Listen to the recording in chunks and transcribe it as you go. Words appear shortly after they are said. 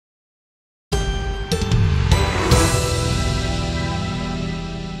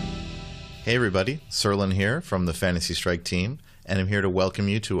Hey everybody, Serlin here from the Fantasy Strike team, and I'm here to welcome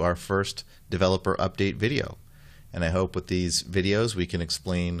you to our first developer update video. And I hope with these videos we can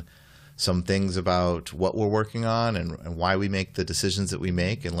explain some things about what we're working on and why we make the decisions that we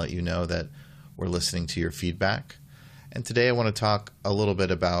make, and let you know that we're listening to your feedback. And today I want to talk a little bit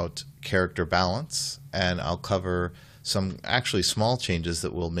about character balance, and I'll cover some actually small changes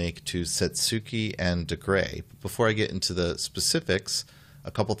that we'll make to Setsuki and Degray. Before I get into the specifics, a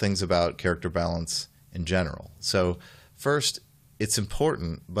couple things about character balance in general. So first, it's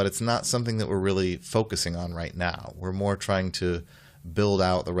important, but it's not something that we're really focusing on right now. We're more trying to build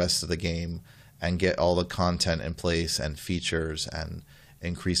out the rest of the game and get all the content in place and features and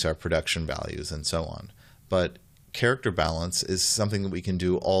increase our production values and so on. But character balance is something that we can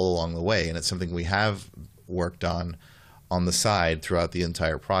do all along the way, and it's something we have worked on the side throughout the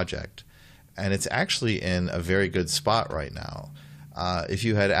entire project. And it's actually in a very good spot right now. If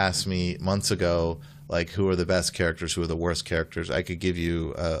you had asked me months ago, like, who are the best characters, who are the worst characters, I could give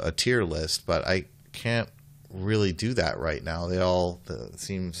you a tier list, but I can't really do that right now. They all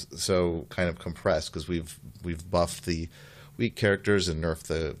seem so kind of compressed because we've buffed the weak characters and nerfed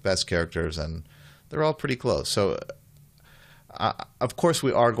the best characters, and they're all pretty close. So of course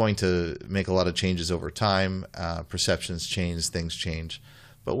we are going to make a lot of changes over time. Perceptions change, things change,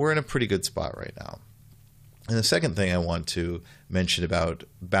 but we're in a pretty good spot right now. And the second thing I want to mention about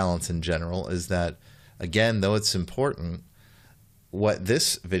balance in general is that, again, though it's important, what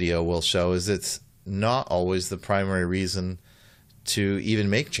this video will show is it's not always the primary reason to even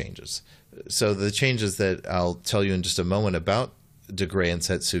make changes. So the changes that I'll tell you in just a moment about Degray and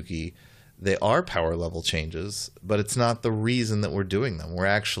Setsuki, they are power level changes, but it's not the reason that we're doing them. We're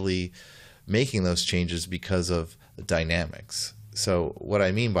actually making those changes because of the dynamics. So what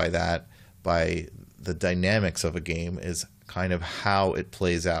I mean by that, by the dynamics of a game, is kind of how it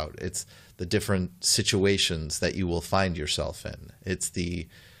plays out. It's the different situations that you will find yourself in. It's the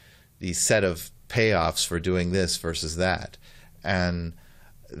set of payoffs for doing this versus that. And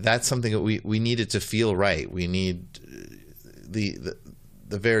that's something that we need it to feel right. We need the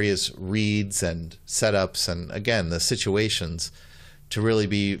various reads and setups and, again, the situations to really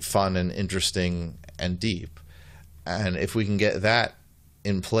be fun and interesting and deep. And if we can get that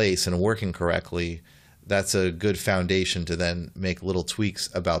in place and working correctly, that's a good foundation to then make little tweaks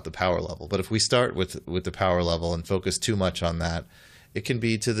about the power level. But if we start with the power level and focus too much on that, it can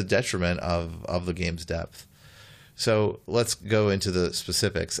be to the detriment of the game's depth. So let's go into the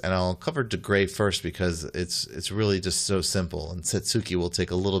specifics, and I'll cover Degray first because it's really just so simple, and Setsuki will take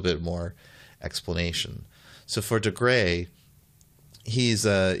a little bit more explanation. So for Degray, he's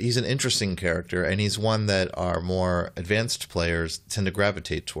an interesting character, and he's one that our more advanced players tend to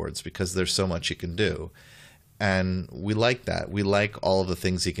gravitate towards because there's so much he can do. And we like that. We like all of the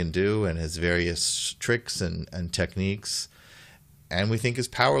things he can do and his various tricks and techniques. And we think his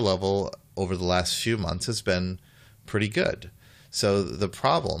power level over the last few months has been pretty good. So the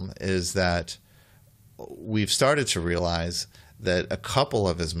problem is that we've started to realize that a couple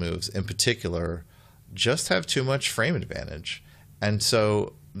of his moves in particular just have too much frame advantage. And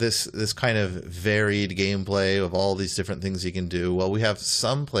so this kind of varied gameplay of all these different things he can do, well, we have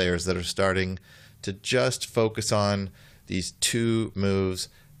some players that are starting to just focus on these two moves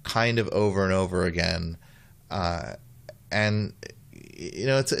kind of over and over again. And you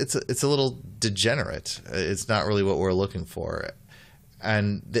know, it's a little degenerate. It's not really what we're looking for.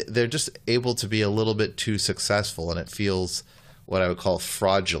 And they're just able to be a little bit too successful, and it feels what I would call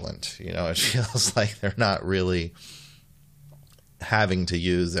fraudulent. You know, it feels like they're not really having to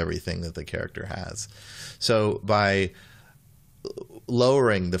use everything that the character has. So by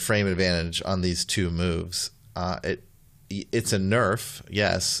lowering the frame advantage on these two moves, it's a nerf,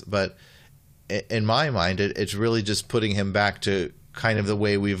 yes, but in my mind, it's really just putting him back to kind of the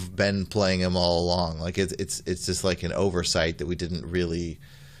way we've been playing him all along. Like it's just like an oversight that we didn't really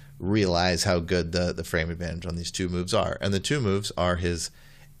realize how good the frame advantage on these two moves are. And the two moves are his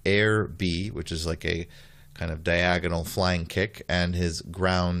Air B, which is like a kind of diagonal flying kick, and his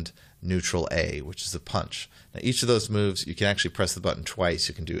ground neutral A, which is a punch. Now, each of those moves, you can actually press the button twice.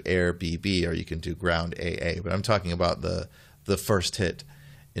 You can do Air BB, or you can do ground AA, but I'm talking about the first hit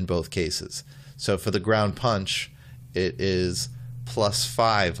in both cases. So for the ground punch, it is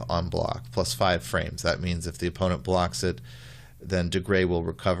 +5 on block, +5 frames. That means if the opponent blocks it, then Degray will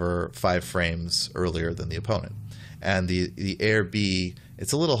recover 5 frames earlier than the opponent. And the Air B,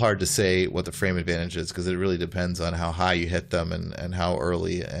 it's a little hard to say what the frame advantage is because it really depends on how high you hit them and how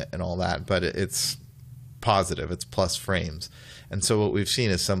early and all that. But it's positive, it's plus frames. And so what we've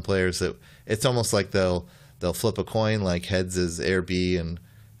seen is some players that it's almost like they'll flip a coin, like heads is Air B and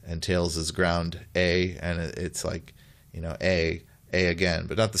and tails is ground A, and it's like, A again,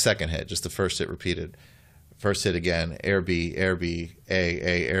 but not the second hit, just the first hit repeated. First hit again, air B, A,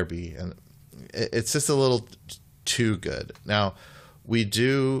 air B, and it's just a little too good. Now, we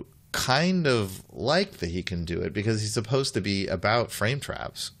do kind of like that he can do it because he's supposed to be about frame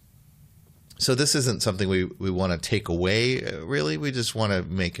traps. So this isn't something we want to take away, really. We just want to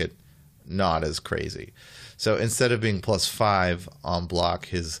make it not as crazy. So instead of being +5 on block,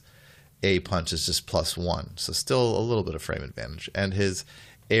 his A punch is just +1. So still a little bit of frame advantage. And his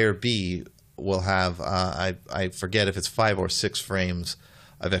air B will have, I forget if it's 5 or 6 frames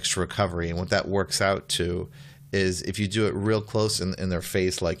of extra recovery. And what that works out to is if you do it real close in their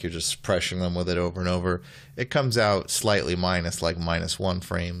face, like you're just pressuring them with it over and over, it comes out slightly minus, like -1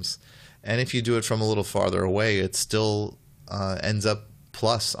 frames. And if you do it from a little farther away, it still ends up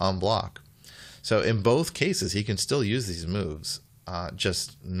plus on block. So in both cases, he can still use these moves,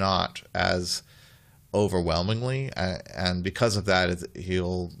 just not as overwhelmingly. And because of that,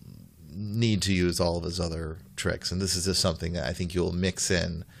 he'll need to use all of his other tricks. And this is just something that I think you'll mix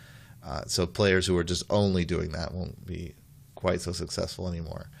in. So players who are just only doing that won't be quite so successful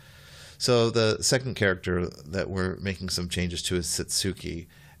anymore. So the second character that we're making some changes to is Satsuki.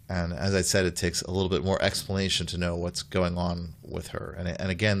 And as I said, it takes a little bit more explanation to know what's going on with her. And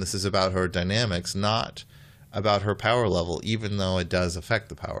again, this is about her dynamics, not about her power level, even though it does affect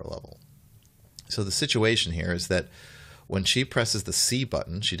the power level. So the situation here is that when she presses the C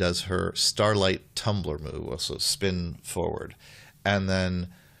button, she does her Starlight Tumbler move, also spin forward. And then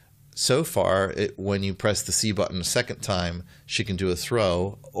so far, when you press the C button a second time, she can do a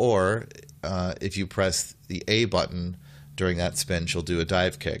throw, or if you press the A button during that spin, she'll do a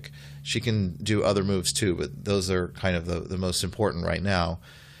dive kick. She can do other moves too, but those are kind of the most important right now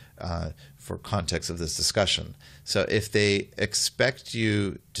for context of this discussion. So if they expect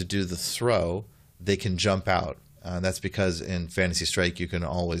you to do the throw, they can jump out. That's because in Fantasy Strike, you can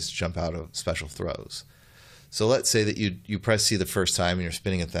always jump out of special throws. So let's say that you press C the first time and you're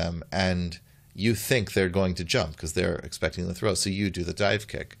spinning at them, and you think they're going to jump because they're expecting the throw. So you do the dive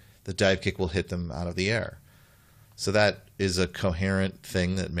kick. The dive kick will hit them out of the air. So that is a coherent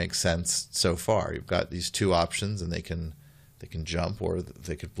thing that makes sense so far. You've got these two options, and they can jump or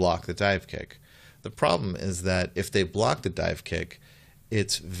they could block the dive kick. The problem is that if they block the dive kick,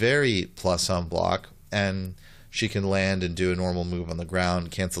 it's very plus on block, and she can land and do a normal move on the ground,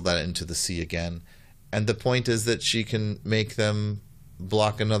 cancel that into the C again. And the point is that she can make them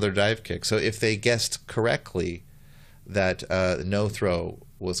block another dive kick. So if they guessed correctly that no throw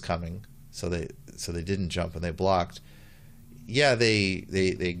was coming, so they didn't jump and they blocked, yeah,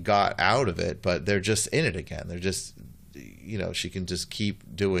 they got out of it, but they're just in it again. They're just, she can just keep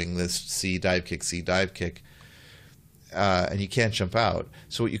doing this C dive kick, and you can't jump out.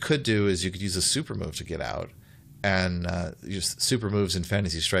 So what you could do is you could use a super move to get out. And just super moves in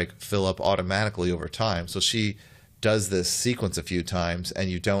Fantasy Strike fill up automatically over time. So she does this sequence a few times,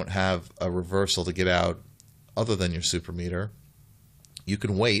 and you don't have a reversal to get out other than your super meter. You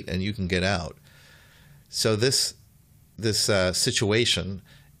can wait, and you can get out. So this situation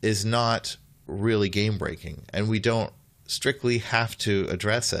is not really game-breaking, and we don't strictly have to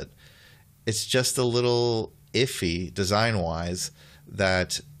address it. It's just a little iffy design-wise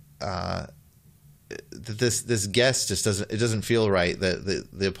that this guess just doesn't feel right, that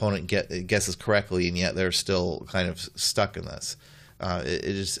the opponent guesses correctly and yet they're still kind of stuck in this.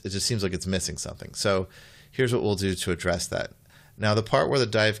 It just seems like it's missing something. So here's what we'll do to address that. Now the part where the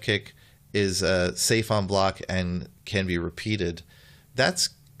dive kick is safe on block and can be repeated,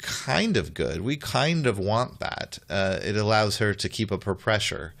 that's kind of good. We kind of want that. It allows her to keep up her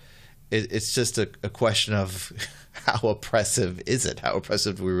pressure. It's just a question of how oppressive is it? How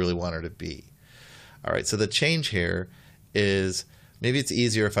oppressive do we really want her to be? All right, so the change here is, maybe it's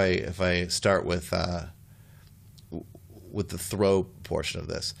easier if I start with the throw portion of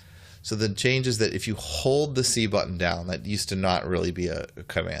this. So the change is that if you hold the C button down, that used to not really be a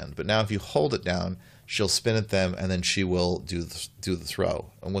command, but now if you hold it down, she'll spin at them and then she will do the throw.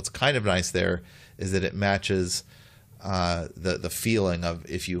 And what's kind of nice there is that it matches the feeling of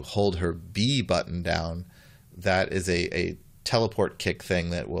if you hold her B button down, that is a teleport kick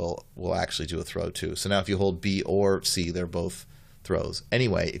thing that will actually do a throw too. So now if you hold B or C, they're both throws.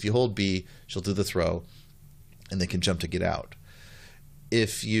 Anyway, if you hold B, she'll do the throw and they can jump to get out.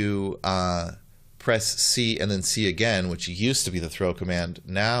 If you press C and then C again, which used to be the throw command,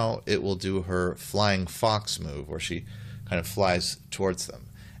 now it will do her flying fox move where she kind of flies towards them.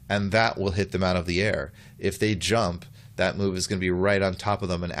 And that will hit them out of the air. If they jump, that move is going to be right on top of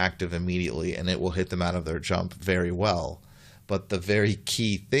them and active immediately, and it will hit them out of their jump very well. But the very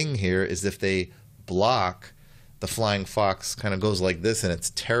key thing here is if they block, the Flying Fox kind of goes like this, and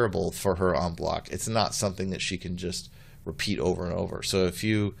it's terrible for her on block. It's not something that she can just repeat over and over. So if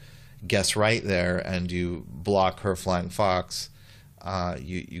you guess right there and you block her Flying Fox,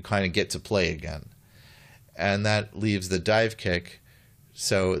 you kind of get to play again. And that leaves the dive kick.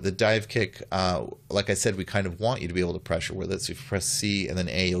 So the dive kick, like I said, we kind of want you to be able to pressure with it. So if you press C and then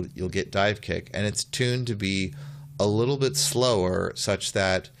A, you'll get dive kick. And it's tuned to be a little bit slower, such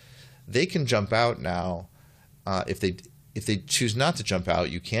that they can jump out now. If they choose not to jump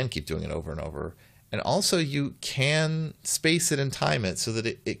out, you can keep doing it over and over. And also you can space it and time it so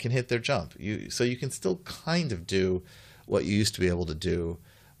that it can hit their jump. So you can still kind of do what you used to be able to do,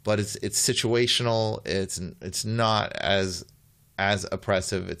 but it's situational. It's not as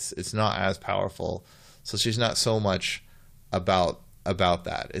oppressive. It's not as powerful. So she's not so much about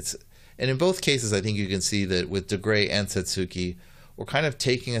that. And in both cases, I think you can see that with DeGray and Satsuki, we're kind of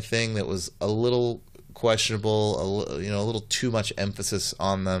taking a thing that was a little questionable, a little too much emphasis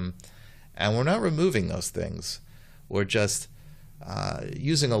on them, and we're not removing those things. We're just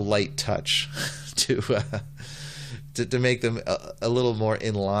using a light touch to make them a little more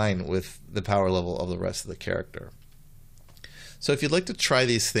in line with the power level of the rest of the character. So if you'd like to try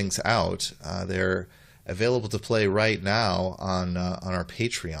these things out, they're available to play right now on our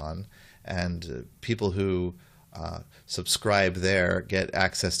Patreon, and people who subscribe there get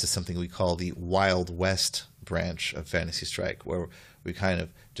access to something we call the Wild West branch of Fantasy Strike, where we kind of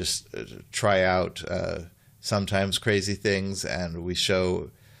just try out sometimes crazy things, and we show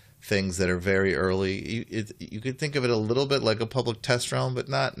things that are very early. You could think of it a little bit like a public test realm, but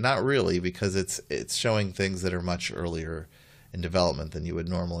not really, because it's showing things that are much earlier in development than you would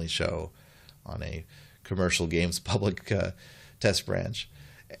normally show on a commercial games public test branch.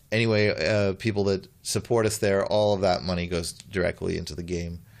 Anyway, people that support us there, all of that money goes directly into the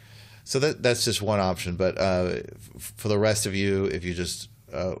game. So that's just one option. But for the rest of you, if you just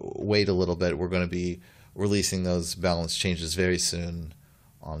wait a little bit, we're going to be releasing those balance changes very soon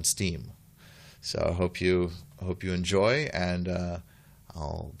on Steam. So I hope you enjoy, and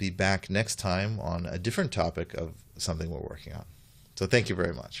I'll be back next time on a different topic of something we're working on. So thank you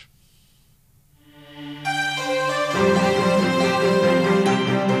very much.